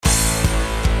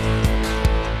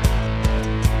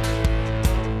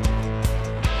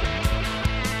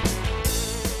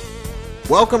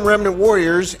Welcome, Remnant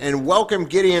Warriors, and welcome,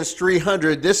 Gideon's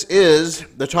 300. This is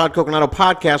the Todd Coconato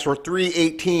podcast for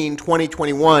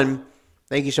 3/18/2021.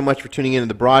 Thank you so much for tuning into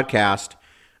the broadcast.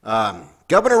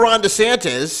 Governor Ron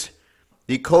DeSantis,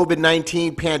 the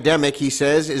COVID-19 pandemic, he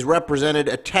says, is represented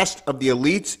a test of the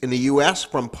elites in the U.S.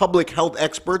 from public health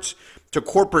experts to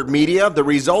corporate media. The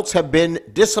results have been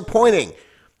disappointing.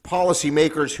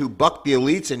 Policymakers who buck the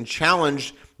elites and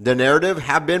challenge the narrative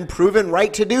have been proven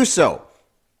right to do so.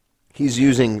 He's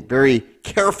using very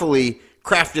carefully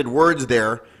crafted words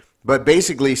there, but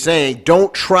basically saying,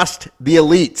 don't trust the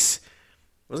elites.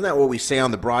 Wasn't that what we say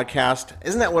on the broadcast?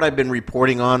 Isn't that what I've been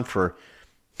reporting on for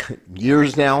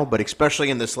years now, but especially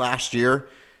in this last year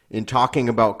in talking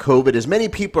about COVID? As many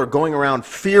people are going around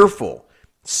fearful,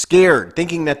 scared,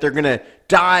 thinking that they're going to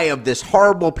die of this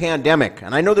horrible pandemic.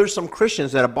 And I know there's some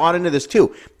Christians that have bought into this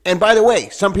too. And by the way,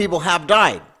 some people have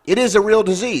died. It is a real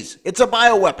disease. It's a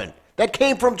bioweapon that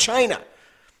came from China.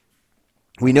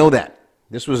 We know that.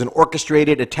 This was an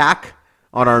orchestrated attack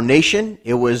on our nation.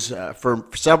 It was for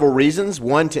several reasons.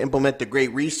 One, to implement the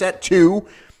Great Reset. Two,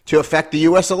 to affect the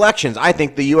U.S. elections. I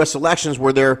think the U.S. elections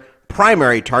were their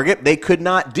primary target. They could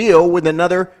not deal with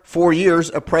another 4 years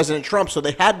of President Trump, so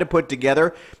they had to put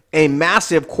together a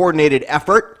massive coordinated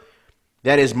effort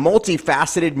that is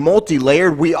multifaceted,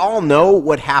 multi-layered. We all know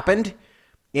what happened,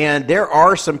 and there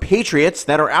are some patriots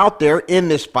that are out there in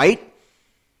this fight.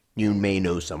 You may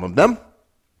know some of them,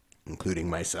 including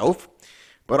myself,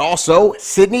 but also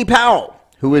Sidney Powell,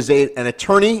 who is an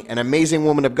attorney, an amazing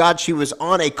woman of God. She was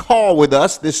on a call with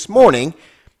us this morning,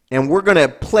 and we're going to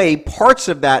play parts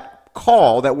of that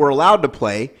call that we're allowed to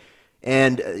play,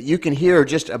 and you can hear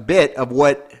just a bit of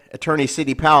what Attorney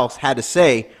Sidney Powell had to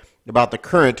say about the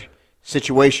current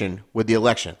situation with the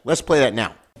election. Let's play that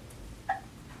now.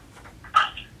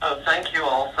 Thank you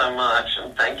all so much,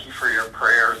 and thank you for your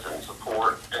prayers and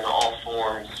support in all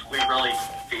forms. We really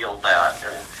feel that,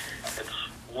 and it's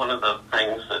one of the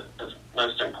things that is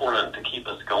most important to keep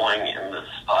us going in this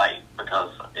fight,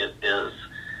 because it is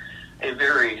a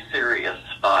very serious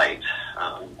fight.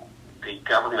 The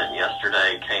government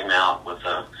yesterday came out with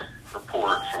a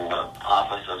report from the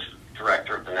Office of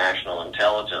Director of the National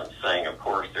Intelligence saying, of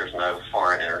course, there's no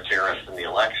foreign interference in the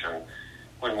election,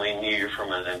 when we knew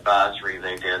from an advisory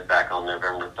they did back on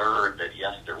November 3rd that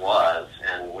yes, there was,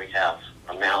 and we have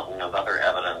a mountain of other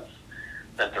evidence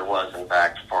that there was, in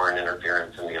fact, foreign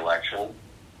interference in the election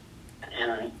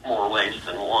in more ways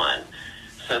than one.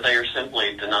 So they are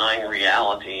simply denying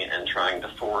reality and trying to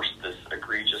force this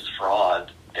egregious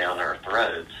fraud down our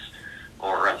throats,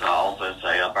 or as I also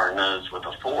say, up our nose with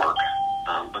a fork,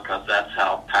 because that's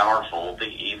how powerful the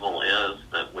evil is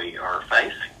that we are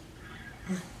facing.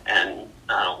 And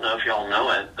I don't know if y'all know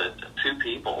it, but two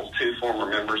former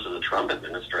members of the Trump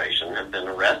administration have been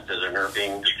arrested and are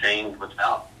being detained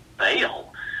without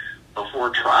bail before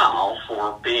trial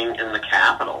for being in the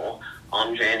Capitol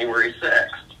on January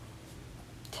 6th.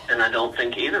 And I don't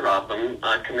think either of them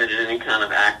committed any kind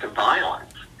of act of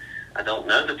violence. I don't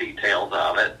know the details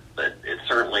of it, but it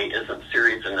certainly isn't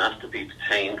serious enough to be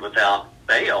detained without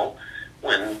bail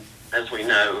when, as we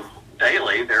know,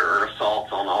 daily there are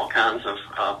assaults on all kinds of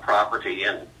property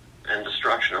and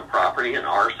destruction of property and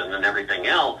arson and everything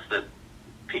else that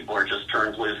people are just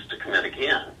turned loose to commit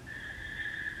again.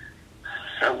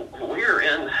 So we're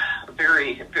in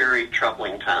very, very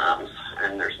troubling times,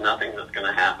 and there's nothing that's going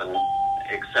to happen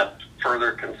except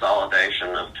further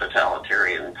consolidation of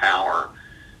totalitarian power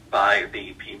by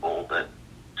the people that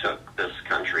took this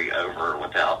country over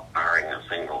without firing a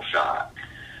single shot.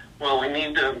 Well, we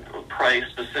need to pray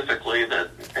specifically that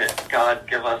God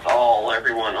give us all,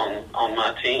 everyone on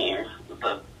my team,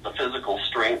 the physical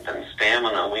strength and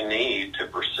stamina we need to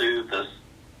pursue this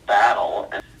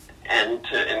battle and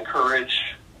to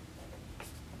encourage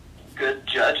good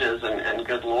judges and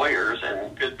good lawyers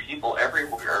and good people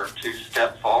everywhere to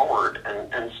step forward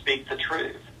and speak the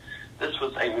truth. This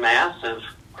was a massive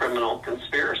criminal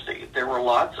conspiracy. There were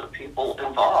lots of people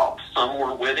involved. Some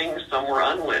were witting, some were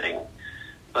unwitting.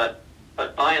 But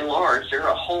by and large, there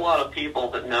are a whole lot of people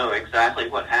that know exactly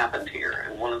what happened here.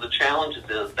 And one of the challenges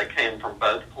is they came from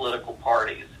both political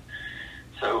parties.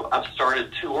 So I've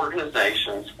started two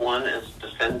organizations. One is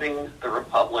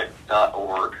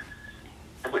defendingtherepublic.org,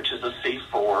 which is a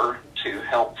C4 to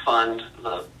help fund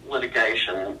the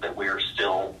litigation that we are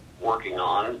still working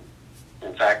on.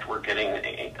 In fact, we're getting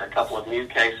a couple of new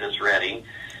cases ready,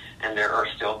 and there are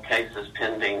still cases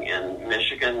pending in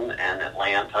Michigan and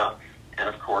Atlanta. And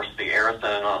of course, the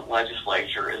Arizona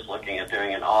legislature is looking at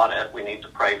doing an audit. We need to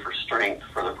pray for strength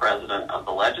for the president of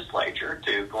the legislature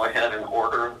to go ahead and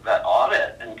order that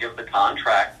audit and give the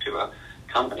contract to a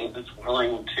company that's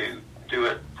willing to do do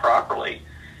it properly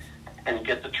and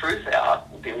get the truth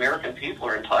out. The American people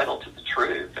are entitled to the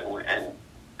truth, and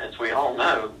as we all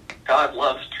know, God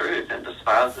loves truth and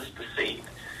despises deceit.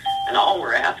 And all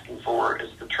we're asking for is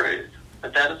the truth.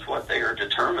 But that is what they are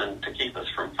determined to keep us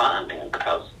from finding,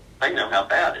 because they know how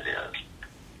bad it is.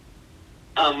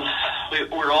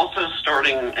 We're also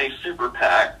starting a super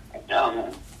PAC.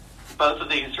 Both of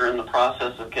these are in the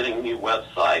process of getting new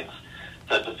websites.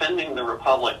 So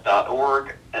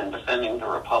defendingtherepublic.org and Defending the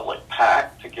Republic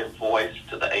PAC, to give voice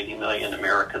to the 80 million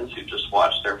Americans who just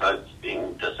watched their votes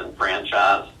being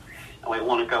disenfranchised. And we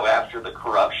want to go after the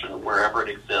corruption wherever it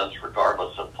exists,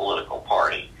 regardless of political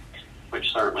party,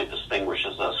 which certainly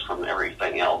distinguishes us from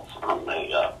everything else on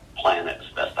the planet, as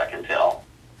best I can tell.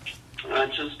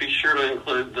 Just be sure to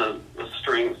include the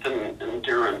strength and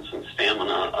endurance and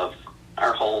stamina of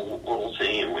our whole little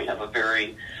team. We have a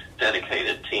very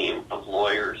dedicated team of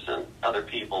lawyers and other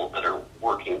people that are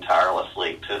working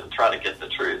tirelessly to try to get the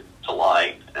truth to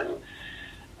light and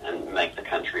make the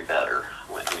country better.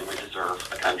 I mean, we deserve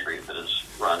a country that is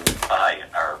run by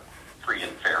our free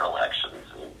and fair elections,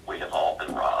 and we have all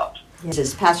been robbed.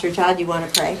 Yes. Pastor Todd, you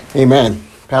want to pray? Amen.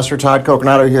 Pastor Todd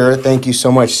Coconato here. Thank you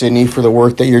so much, Sidney, for the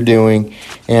work that you're doing.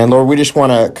 And Lord, we just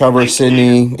want to cover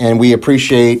Sidney, and we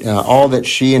appreciate all that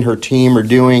she and her team are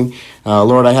doing.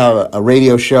 Lord, I have a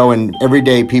radio show, and every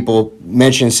day people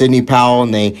mention Sidney Powell,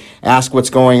 and they ask what's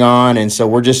going on. And so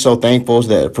we're just so thankful for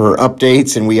her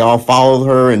updates, and we all follow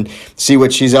her and see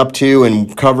what she's up to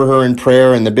and cover her in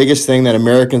prayer. And the biggest thing that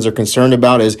Americans are concerned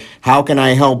about is, how can I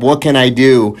help? What can I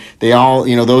do? They all,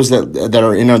 those that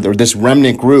are in this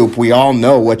remnant group, we all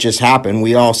know what just happened.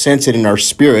 We all sense it in our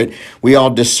spirit. We all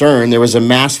discern there was a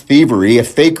mass thievery, a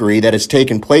fakery that has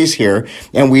taken place here.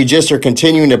 And we just are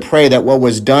continuing to pray that what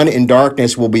was done in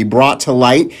darkness will be brought to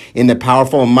light in the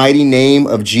powerful and mighty name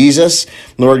of Jesus.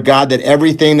 Lord God, that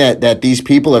everything that these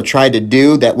people have tried to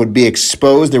do that would be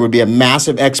exposed, there would be a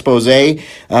massive expose.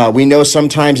 We know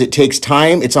sometimes it takes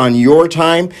time. It's on your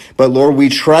time. But Lord, we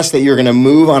trust that you're going to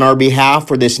move on our behalf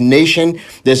for this nation.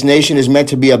 This nation is meant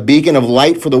to be a beacon of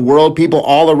light for the world. People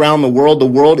all around the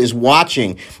world is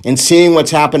watching and seeing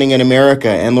what's happening in America.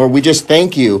 And Lord, we just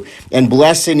thank you and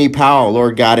bless Sidney Powell,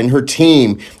 Lord God, and her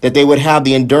team, that they would have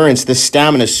the endurance, the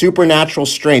stamina, supernatural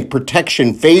strength,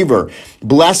 protection, favor,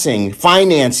 blessing,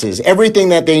 finances, everything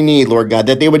that they need, Lord God,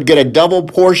 that they would get a double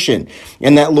portion.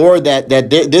 And that, Lord, that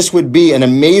this would be an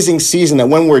amazing season, that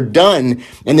when we're done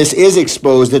and this is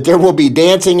exposed, that there will be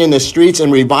dancing in the streets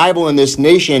and revival in this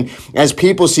nation as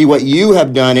people see what you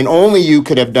have done, and only you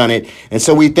could have done it. And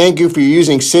so we thank you for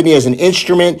using Sidney as an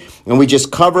instrument, and we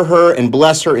just cover her and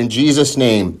bless her in Jesus'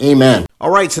 name. Amen. All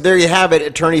right, so there you have it,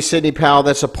 Attorney Sidney Powell.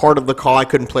 That's a part of the call. I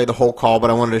couldn't play the whole call, but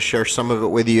I wanted to share some of it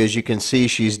with you. As you can see,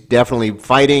 she's definitely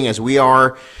fighting, as we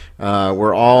are.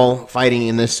 We're all fighting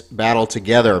in this battle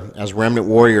together as remnant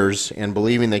warriors, and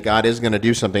believing that God is going to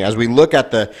do something. As we look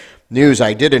at the news,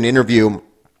 I did an interview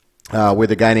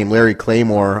with a guy named Larry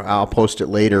Claymore. I'll post it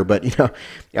later, but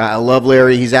I love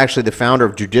Larry. He's actually the founder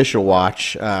of Judicial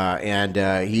Watch, and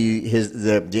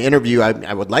the interview.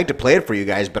 I would like to play it for you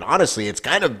guys, but honestly, it's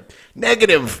kind of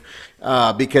negative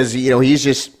because he's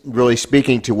just really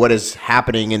speaking to what is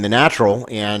happening in the natural,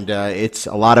 and it's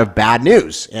a lot of bad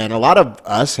news, and a lot of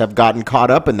us have gotten caught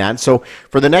up in that. So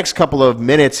for the next couple of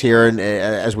minutes here, and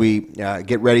as we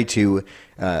get ready to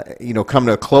come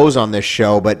to a close on this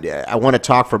show, but I want to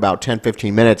talk for about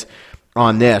 10-15 minutes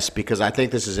on this, because I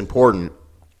think this is important.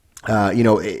 I'm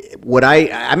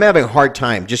having a hard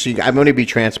time, just so I'm going to be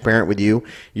transparent with you,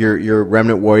 your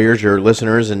remnant warriors, your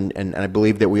listeners, and I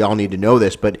believe that we all need to know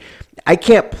this, but I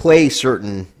can't play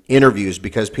certain interviews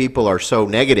because people are so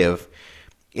negative,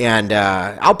 and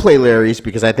I'll play Larry's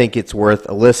because I think it's worth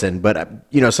a listen, but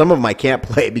some of them I can't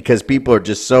play because people are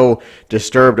just so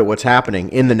disturbed at what's happening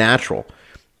in the natural.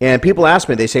 And people ask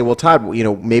me, they say, well, Todd,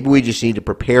 maybe we just need to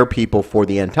prepare people for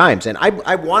the end times. And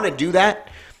I want to do that.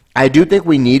 I do think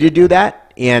we need to do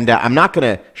that. And I'm not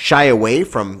going to shy away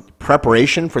from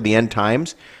preparation for the end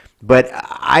times. But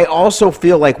I also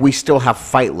feel like we still have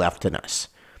fight left in us.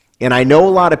 And I know a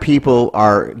lot of people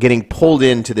are getting pulled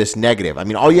into this negative. I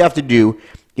mean, all you have to do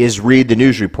is read the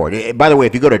news report. By the way,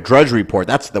 if you go to Drudge Report,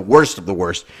 that's the worst of the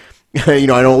worst. I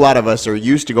know a lot of us are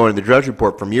used to going to the Drudge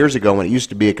Report from years ago when it used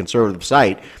to be a conservative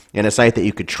site and a site that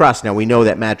you could trust. Now, we know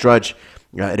that Matt Drudge,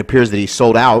 it appears that he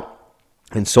sold out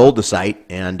and sold the site,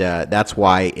 and that's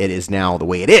why it is now the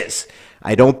way it is.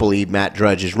 I don't believe Matt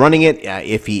Drudge is running it.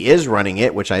 If he is running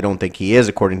it, which I don't think he is,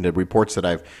 according to reports that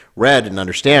I've read and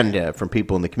understand from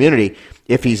people in the community,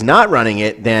 if he's not running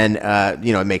it, then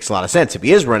it makes a lot of sense. If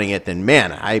he is running it, then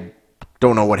man, I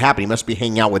don't know what happened. He must be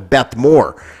hanging out with Beth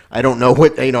Moore. I don't know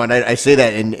what, and I say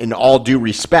that in all due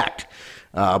respect.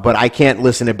 But I can't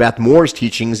listen to Beth Moore's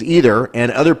teachings either,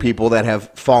 and other people that have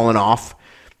fallen off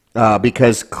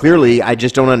because clearly I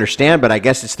just don't understand, but I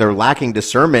guess it's they're lacking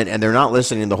discernment and they're not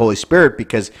listening to the Holy Spirit,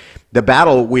 because the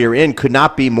battle we are in could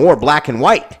not be more black and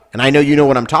white. And I know you know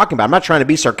what I'm talking about. I'm not trying to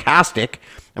be sarcastic.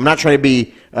 I'm not trying to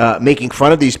be making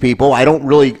fun of these people. I don't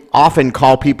really often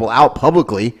call people out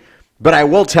publicly, but I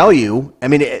will tell you, I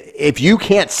mean, if you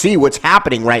can't see what's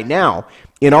happening right now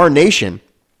in our nation,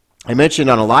 I mentioned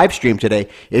on a live stream today,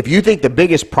 if you think the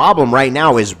biggest problem right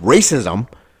now is racism,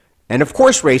 and of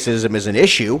course racism is an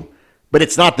issue, but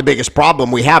it's not the biggest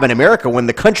problem we have in America when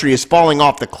the country is falling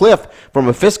off the cliff from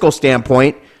a fiscal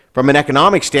standpoint, from an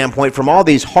economic standpoint, from all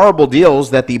these horrible deals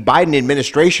that the Biden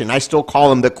administration, I still call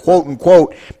them the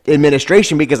quote-unquote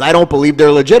administration because I don't believe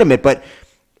they're legitimate, but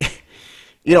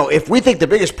if we think the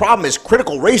biggest problem is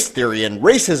critical race theory and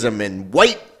racism and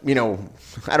white,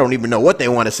 I don't even know what they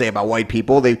want to say about white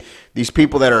people. These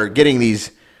people that are getting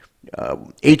these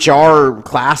HR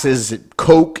classes at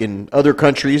Coke in other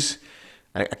countries.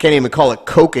 I can't even call it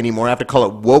Coke anymore. I have to call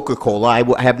it Woca-Cola.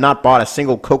 I have not bought a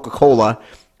single Coca-Cola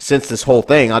since this whole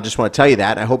thing. I just want to tell you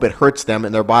that. I hope it hurts them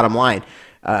and their bottom line.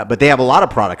 But they have a lot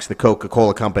of products, the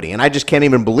Coca-Cola company, and I just can't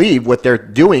even believe what they're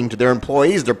doing to their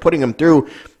employees. They're putting them through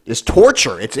this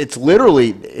torture. It's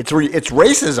literally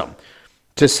racism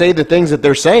to say the things that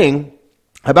they're saying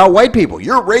about white people.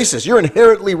 You're racist. You're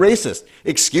inherently racist.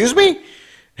 Excuse me?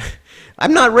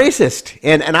 I'm not racist.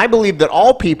 And I believe that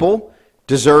all people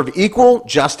deserve equal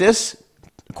justice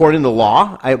according to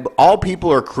law. All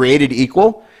people are created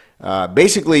equal.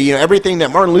 Basically, everything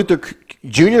that Martin Luther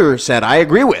Jr. said, I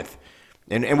agree with.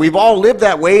 And we've all lived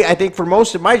that way, I think, for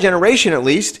most of my generation at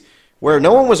least, where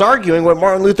no one was arguing what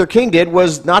Martin Luther King did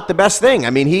was not the best thing. I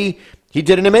mean, he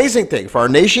did an amazing thing for our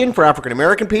nation, for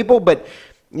African-American people, but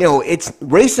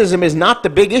racism is not the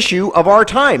big issue of our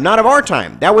time, not of our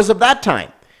time. That was of that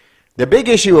time. The big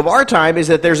issue of our time is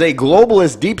that there's a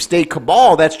globalist deep state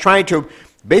cabal that's trying to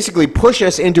basically push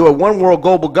us into a one-world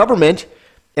global government.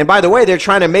 And by the way, they're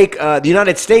trying to make the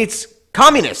United States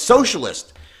communist,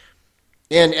 socialist.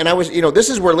 And I was, this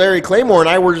is where Larry Claymore and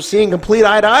I were seeing complete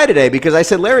eye to eye today, because I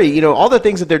said, Larry, all the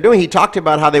things that they're doing, he talked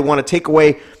about how they want to take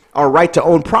away our right to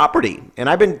own property. And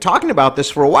I've been talking about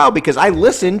this for a while because I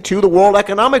listened to the World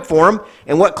Economic Forum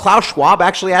and what Klaus Schwab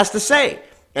actually has to say.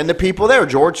 And the people there,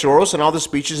 George Soros and all the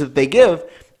speeches that they give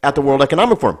at the World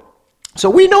Economic Forum. So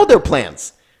we know their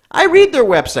plans. I read their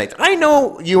websites. I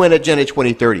know UN Agenda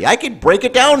 2030. I could break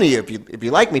it down to you if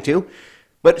you like me to.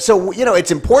 But so,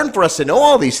 it's important for us to know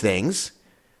all these things.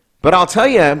 But I'll tell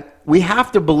you, we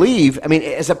have to believe,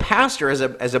 as a pastor, as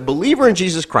a believer in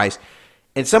Jesus Christ,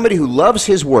 and somebody who loves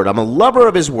his word, I'm a lover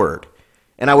of his word,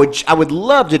 and I would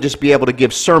love to just be able to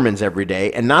give sermons every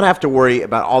day and not have to worry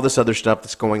about all this other stuff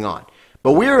that's going on.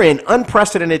 But we're in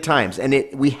unprecedented times, and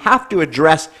we have to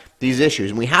address these issues,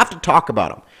 and we have to talk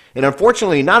about them. And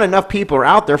unfortunately, not enough people are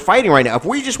out there fighting right now. If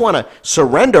we just want to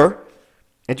surrender,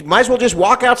 and you might as well just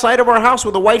walk outside of our house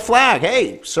with a white flag.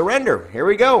 Hey, surrender. Here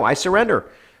we go. I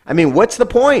surrender. What's the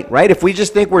point, right? If we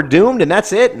just think we're doomed and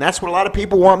that's it, and that's what a lot of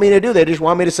people want me to do. They just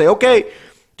want me to say, okay,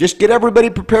 just get everybody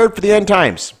prepared for the end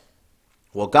times.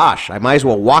 Well, gosh, I might as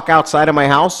well walk outside of my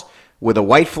house with a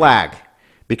white flag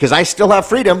because I still have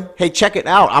freedom. Hey, check it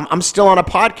out. I'm still on a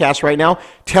podcast right now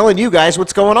telling you guys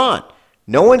what's going on.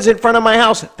 No one's in front of my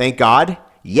house, thank God,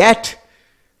 yet.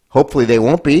 Hopefully they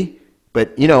won't be.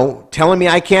 But, telling me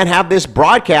I can't have this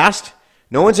broadcast.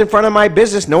 No one's in front of my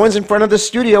business. No one's in front of the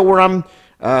studio where I'm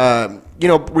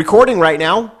recording right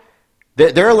now.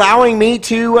 They're allowing me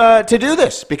to do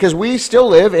this because we still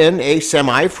live in a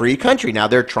semi-free country. Now,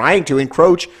 they're trying to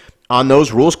encroach on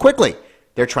those rules quickly.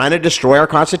 They're trying to destroy our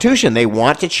Constitution. They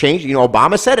want to change.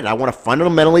 Obama said it. I want to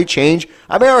fundamentally change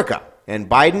America. And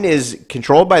Biden is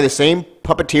controlled by the same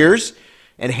puppeteers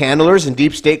and handlers and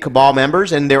deep state cabal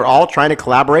members, and they're all trying to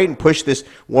collaborate and push this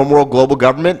one world global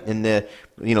government and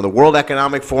the World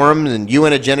Economic Forum and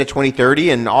UN Agenda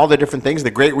 2030 and all the different things,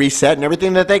 the Great Reset and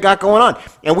everything that they got going on.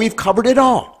 And we've covered it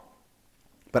all.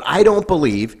 But I don't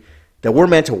believe that we're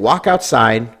meant to walk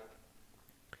outside.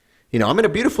 I'm in a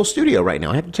beautiful studio right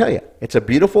now, I have to tell you. It's a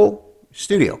beautiful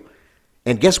studio.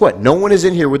 And guess what? No one is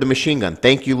in here with a machine gun.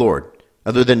 Thank you, Lord.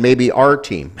 Other than maybe our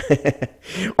team,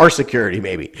 our security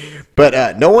maybe.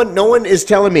 But no one is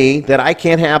telling me that I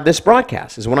can't have this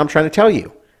broadcast, is what I'm trying to tell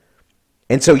you.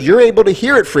 And so you're able to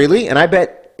hear it freely, and I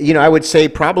bet, I would say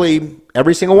probably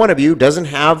every single one of you doesn't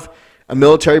have a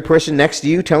military person next to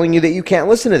you telling you that you can't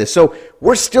listen to this. So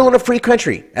we're still in a free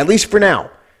country, at least for now.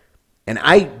 And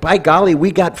by golly,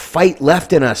 we got fight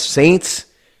left in us, saints.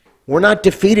 We're not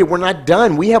defeated. We're not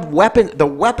done. We have weapons. The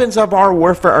weapons of our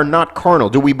warfare are not carnal.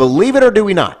 Do we believe it or do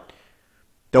we not?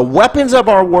 The weapons of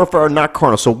our warfare are not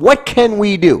carnal. So what can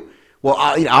we do? Well,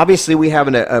 obviously we have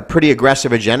a pretty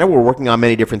aggressive agenda. We're working on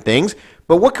many different things.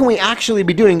 But what can we actually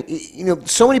be doing?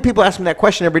 So many people ask me that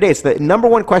question every day. It's the number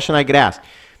one question I get asked.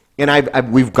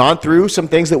 And we've gone through some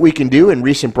things that we can do in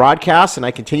recent broadcasts, and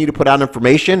I continue to put out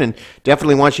information and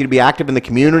definitely want you to be active in the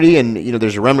community. And,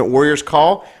 there's a Remnant Warriors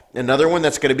call, another one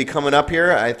that's going to be coming up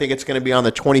here. I think it's going to be on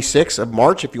the 26th of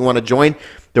March. If you want to join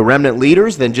the Remnant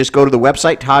leaders, then just go to the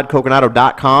website,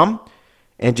 toddcoconato.com,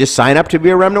 and just sign up to be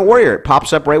a Remnant Warrior. It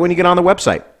pops up right when you get on the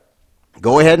website.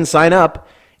 Go ahead and sign up.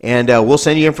 And we'll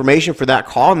send you information for that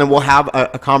call, and then we'll have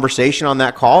a conversation on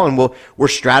that call, and we're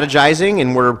strategizing,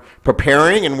 and we're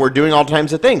preparing, and we're doing all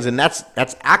kinds of things, and that's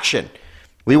action.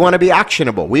 We want to be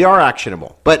actionable. We are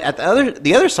actionable. But at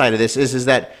the other side of this is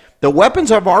that the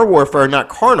weapons of our warfare are not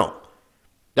carnal.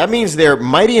 That means they're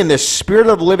mighty in the spirit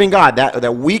of the living God,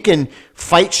 that we can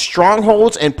fight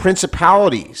strongholds and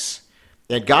principalities.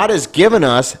 That God has given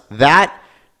us that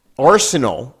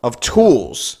arsenal of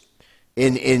tools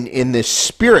in the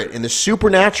spirit, in the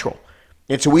supernatural.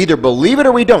 And so we either believe it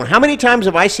or we don't. How many times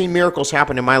have I seen miracles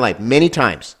happen in my life? Many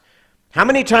times. How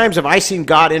many times have I seen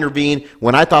God intervene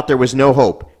when I thought there was no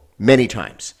hope? Many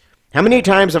times. How many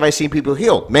times have I seen people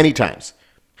healed? Many times.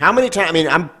 How many times? I mean,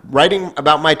 I'm writing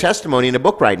about my testimony in a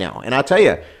book right now, and I'll tell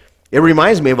you, it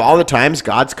reminds me of all the times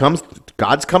God's come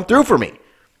through for me.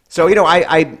 So,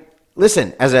 I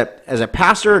listen, as a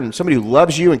pastor and somebody who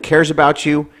loves you and cares about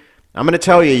you, I'm going to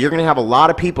tell you, you're going to have a lot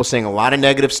of people saying a lot of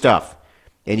negative stuff.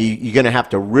 And you're going to have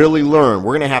to really learn.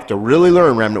 We're going to have to really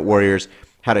learn, Remnant Warriors,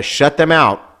 how to shut them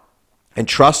out and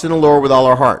trust in the Lord with all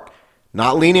our heart.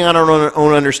 Not leaning on our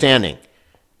own understanding.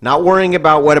 Not worrying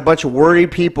about what a bunch of worried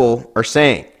people are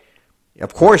saying.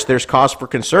 Of course, there's cause for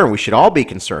concern. We should all be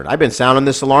concerned. I've been sounding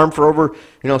this alarm for over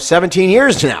 17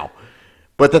 years now.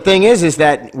 But the thing is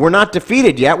that we're not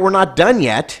defeated yet. We're not done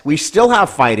yet. We still have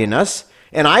fight in us.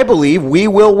 And I believe we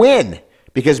will win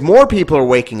because more people are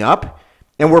waking up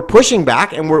and we're pushing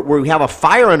back and we have a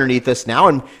fire underneath us now.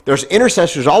 And there's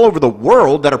intercessors all over the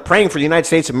world that are praying for the United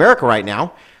States of America right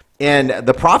now. And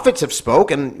the prophets have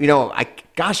spoken. I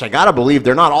got to believe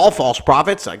they're not all false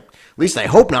prophets. At least I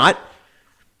hope not.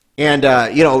 And,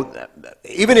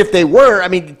 even if they were,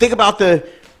 think about the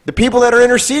people that are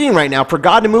interceding right now for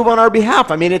God to move on our behalf.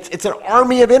 It's an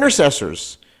army of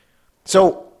intercessors.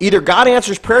 So either God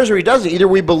answers prayers or he doesn't. Either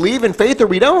we believe in faith or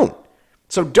we don't.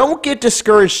 So don't get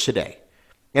discouraged today.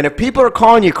 And if people are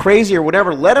calling you crazy or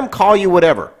whatever, let them call you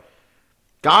whatever.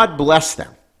 God bless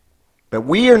them. But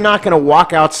we are not going to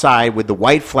walk outside with the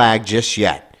white flag just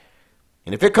yet.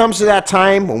 And if it comes to that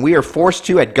time when we are forced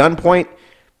to at gunpoint,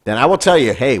 then I will tell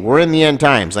you, hey, we're in the end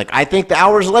times. I think the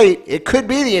hour's late. It could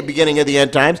be the beginning of the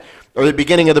end times or the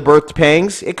beginning of the birth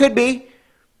pangs. It could be.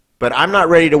 But I'm not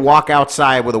ready to walk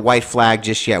outside with a white flag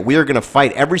just yet. We are going to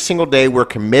fight every single day. We're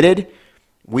committed.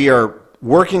 We are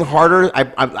working harder.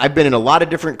 I've been in a lot of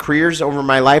different careers over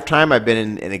my lifetime. I've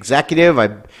been an executive.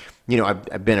 I've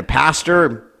been a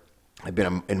pastor. I've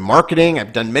been in marketing.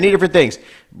 I've done many different things.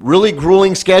 Really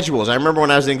grueling schedules. I remember when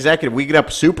I was an executive, we'd get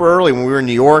up super early when we were in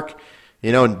New York,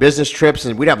 in business trips,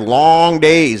 and we'd have long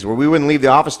days where we wouldn't leave the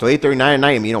office till 8:30, 9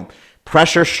 at night.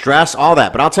 Pressure, stress, all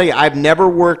that. But I'll tell you, I've never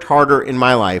worked harder in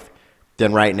my life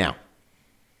than right now.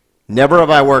 Never have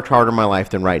I worked harder in my life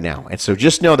than right now. And so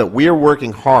just know that we are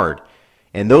working hard.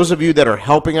 And those of you that are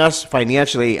helping us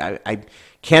financially, I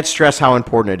can't stress how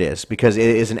important it is because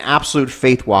it is an absolute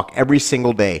faith walk every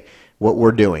single day what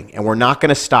we're doing. And we're not going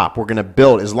to stop. We're going to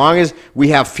build. As long as we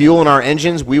have fuel in our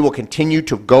engines, we will continue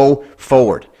to go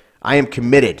forward. I am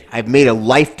committed. I've made a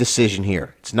life decision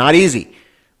here. It's not easy.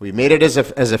 We made it as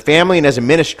a family and as a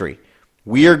ministry.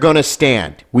 We are going to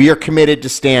stand. We are committed to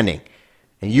standing.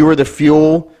 And you are the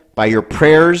fuel by your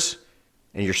prayers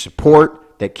and your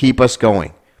support that keep us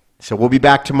going. So we'll be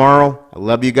back tomorrow. I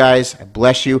love you guys. I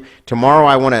bless you. Tomorrow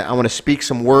I want to speak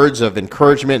some words of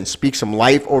encouragement and speak some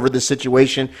life over the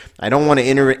situation. I don't want to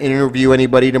interview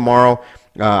anybody tomorrow.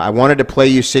 I wanted to play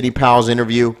you Sidney Powell's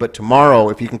interview, but tomorrow,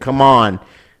 if you can come on,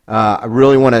 I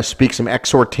really want to speak some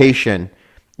exhortation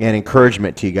and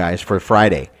encouragement to you guys for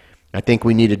Friday. I think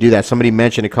we need to do that. Somebody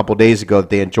mentioned a couple days ago that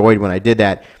they enjoyed when I did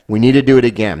that. We need to do it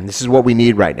again. This is what we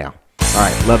need right now. All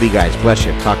right. Love you guys. Bless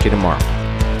you. Talk to you tomorrow.